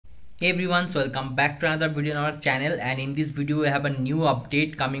Hey everyone, so welcome back to another video on our channel, and in this video we have a new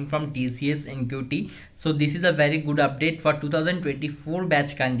update coming from TCS NQT. So this is a very good update for 2024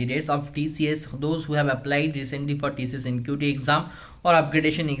 batch candidates of TCS, those who have applied recently for TCS NQT exam or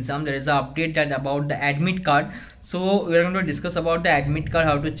upgradation exam. There is an update that about the admit card. So we are going to discuss about the admit card,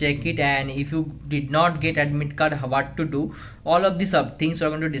 how to check it, and if you did not get admit card, what to do. All of these things we are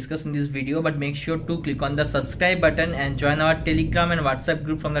going to discuss in this video, but make sure to click on the subscribe button and join our Telegram and WhatsApp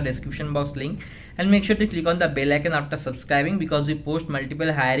group from the description box link, and make sure to click on the bell icon after subscribing, because we post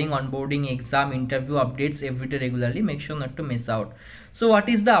multiple hiring, onboarding, exam, interview updates every day regularly. Make sure not to miss out. So what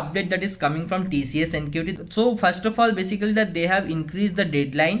is the update that is coming from TCS NQT? So first of all, basically that they have increased the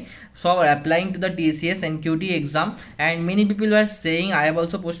deadline for applying to the TCS NQT exam, and many people were saying, I have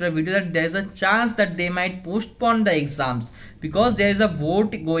also posted a video, that there is a chance that they might postpone the exams because there is a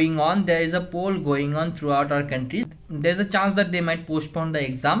vote going on, there is a poll going on throughout our country. There is a chance that they might postpone the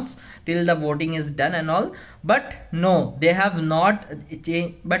exams till the voting is done and all, but no, they have not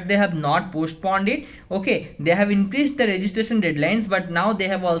changed, but they have not postponed it. Okay, they have increased the registration deadlines, but now they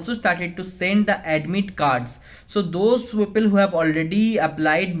have also started to send the admit cards. So those people who have already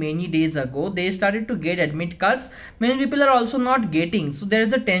applied many days ago, they started to get admit cards. Many people are also not getting. So there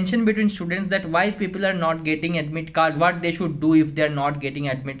is a tension between students that why people are not getting admit card, what they should do if they are not getting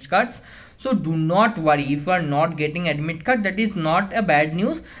admit cards. So do not worry if you are not getting admit card. That is not a bad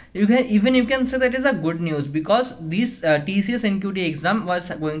news. You can say that is a good news, because this TCS NQT exam was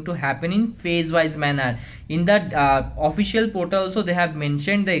going to happen in phase wise manner. In the official portal also they have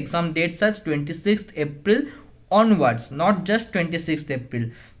mentioned the exam dates as 26th April onwards, not just 26th April.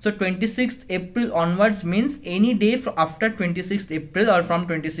 So 26th April onwards means any day after 26th April or from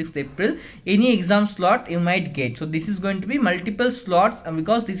 26th April, any exam slot you might get. So this is going to be multiple slots,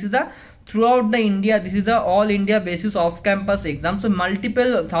 because this is a throughout the India, this is a all India basis off campus exam. So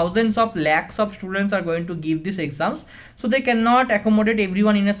multiple thousands of lakhs of students are going to give these exams, so they cannot accommodate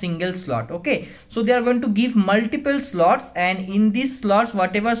everyone in a single slot. Okay, so they are going to give multiple slots, and in these slots,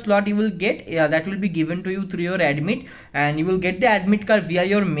 whatever slot you will get, that will be given to you through your admit, and you will get the admit card via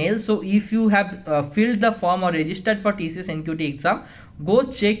your mail. So if you have filled the form or registered for TCS NQT exam, go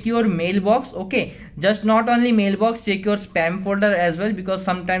check your mailbox. Okay, just not only mailbox, check your spam folder as well, because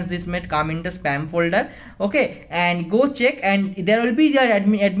sometimes this may come in the spam folder. Okay, and go check, and there will be the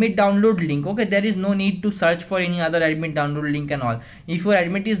admit download link. Okay, there is no need to search for any other admit download link and all. If your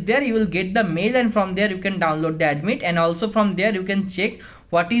admit is there, you will get the mail, and from there you can download the admit, and also from there you can check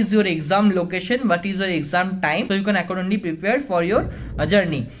what is your exam location, what is your exam time, so you can accordingly prepare for your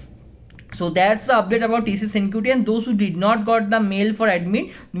journey. So that's the update about TCS NQT, and those who did not got the mail for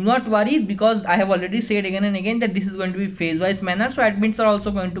admit, do not worry, because I have already said again and again that this is going to be phase wise manner. So admits are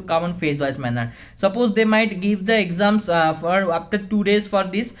also going to come on phase wise manner. Suppose they might give the exams for after 2 days for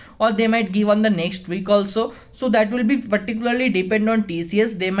this, or they might give on the next week also. So that will be particularly depend on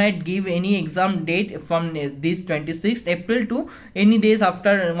TCS. They might give any exam date from this 26th April to any days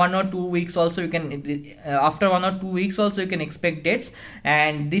after 1 or 2 weeks also. You can after 1 or 2 weeks also you can expect dates,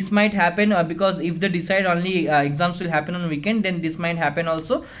 and this might happen because if they decide only exams will happen on weekend, then this might happen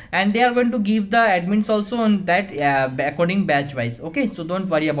also, and they are going to give the admits also on that according batch wise. Okay, so don't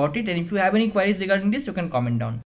worry about it, and if you have any queries regarding this, you can comment down.